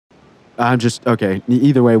I'm just okay.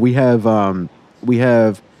 Either way, we have our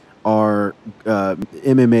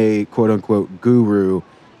MMA quote unquote guru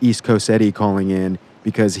East Coast Eddy calling in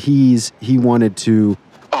because he wanted to.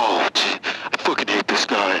 Oh, I fucking hate this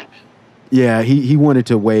guy. Yeah, he wanted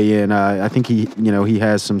to weigh in. I think he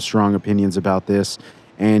has some strong opinions about this,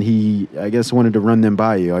 and he I guess wanted to run them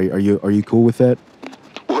by you. Are you cool with that?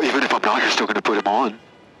 Well, even if I'm not, you're still gonna put him on.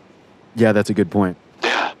 Yeah, that's a good point.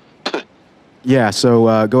 Yeah. Yeah,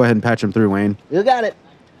 so go ahead and patch him through, Wayne. You got it.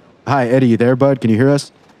 Hi, Eddie, you there, bud? Can you hear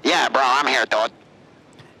us? Yeah, bro, I'm here, dude.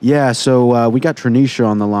 Yeah, so we got Tranecia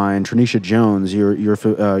on the line. Tranecia Jones, you're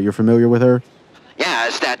familiar with her? Yeah,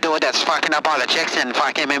 it's that dude that's fucking up all the chicks in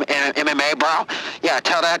fucking MMA, bro. Yeah,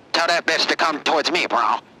 tell that bitch to come towards me,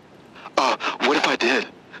 bro. What if I did?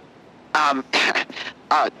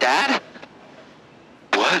 Dad?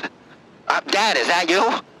 What? Dad, is that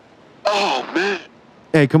you? Oh, man.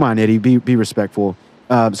 Hey, come on, Eddie, be respectful.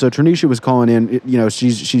 So Tranecia was calling in.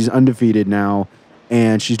 She's undefeated now,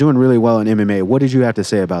 and she's doing really well in MMA. What did you have to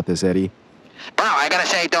say about this, Eddie? Bro, I gotta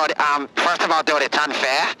say, dude, first of all, dude, it's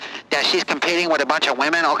unfair that she's competing with a bunch of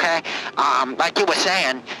women, okay? Like you were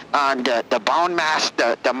saying, the bone mass,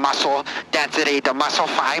 the muscle density, the muscle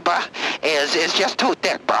fiber is just too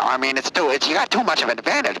thick, bro. I mean, you got too much of an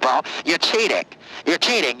advantage, bro. You're cheating. You're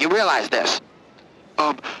cheating. You realize this.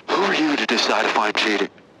 Who are you to decide if I'm cheating?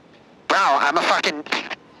 Bro,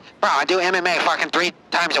 I do MMA fucking 3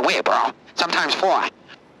 times a week, bro. Sometimes 4.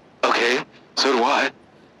 Okay, so do I.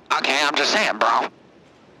 Okay, I'm just saying, bro.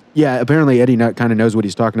 Yeah, apparently Eddie kind of knows what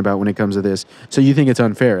he's talking about when it comes to this. So you think it's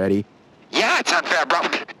unfair, Eddie? Yeah, it's unfair, bro.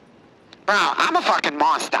 Bro, I'm a fucking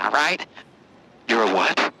monster, right? You're a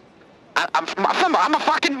what? I'm a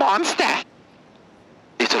fucking monster.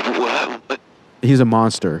 It's a what? He's a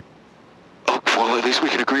monster. Oh, well, at least we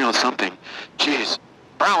can agree on something. Jeez.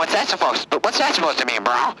 Bro, what's that supposed to mean,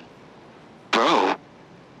 bro? Bro?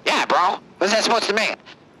 Yeah, bro. What's that supposed to mean?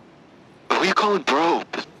 Who are you calling bro?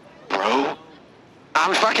 Bro?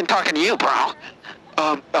 I'm fucking talking to you, bro.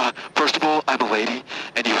 First of all, I'm a lady,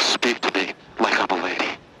 and you speak to me like I'm a lady.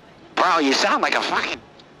 Bro, you sound like a fucking...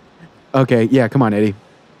 Okay, yeah, come on, Eddie.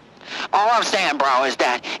 All I'm saying, bro, is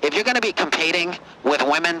that if you're gonna be competing with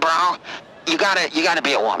women, bro, you gotta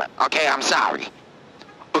be a woman, okay? I'm sorry.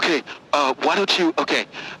 Okay, why don't you... Okay,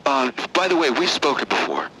 by the way, we've spoken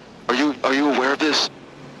before. Are you aware of this?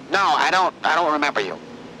 No, I don't remember you.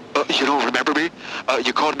 You don't remember me?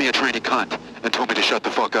 You called me a training cunt and told me to shut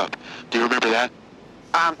the fuck up. Do you remember that?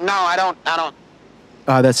 No, I don't.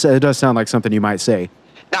 It does sound like something you might say.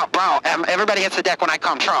 No, bro, everybody hits the deck when I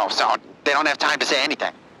come through, so they don't have time to say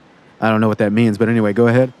anything. I don't know what that means, but anyway, go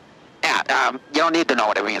ahead. Yeah, you don't need to know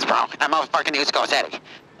what it means, bro. I'm a fucking East Coast Eddy.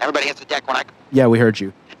 Everybody hits the deck when I... Yeah, we heard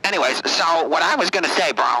you. Anyways, so what I was gonna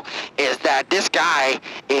say, bro, is that this guy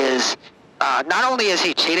is... not only is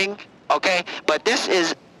he cheating, okay, but this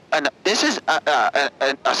is an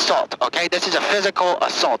assault, okay? This is a physical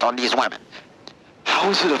assault on these women. How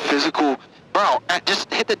is it a physical... Bro,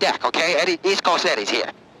 just hit the deck, okay? East Coast Eddy's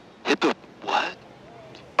here. Hit the... What?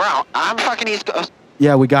 Bro, I'm fucking East Coast...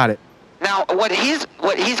 Yeah, we got it. Now, what he's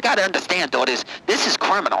got to understand, dude, is this is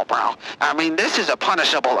criminal, bro. I mean, this is a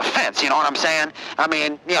punishable offense, you know what I'm saying? I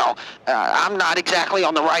mean, I'm not exactly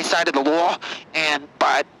on the right side of the law,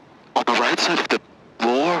 but... On the right side of the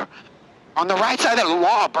law? On the right side of the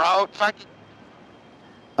law, bro. Fucking...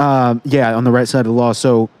 Yeah, on the right side of the law.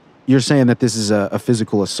 So you're saying that this is a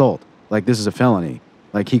physical assault? Like this is a felony?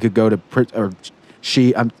 Like he could go to or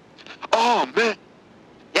she? Oh man.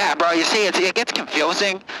 Yeah, bro. You see, it gets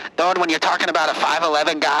confusing, dude, when you're talking about a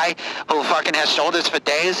 5'11" guy who fucking has shoulders for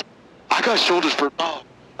days. I got shoulders for... Oh,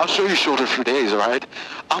 I'll show you shoulders for days, all right?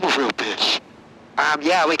 I'm a real bitch.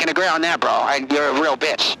 Yeah, we can agree on that, bro. You're a real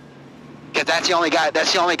bitch. Because that's the only guy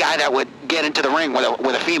that would get into the ring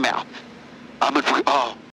with a female. Oh,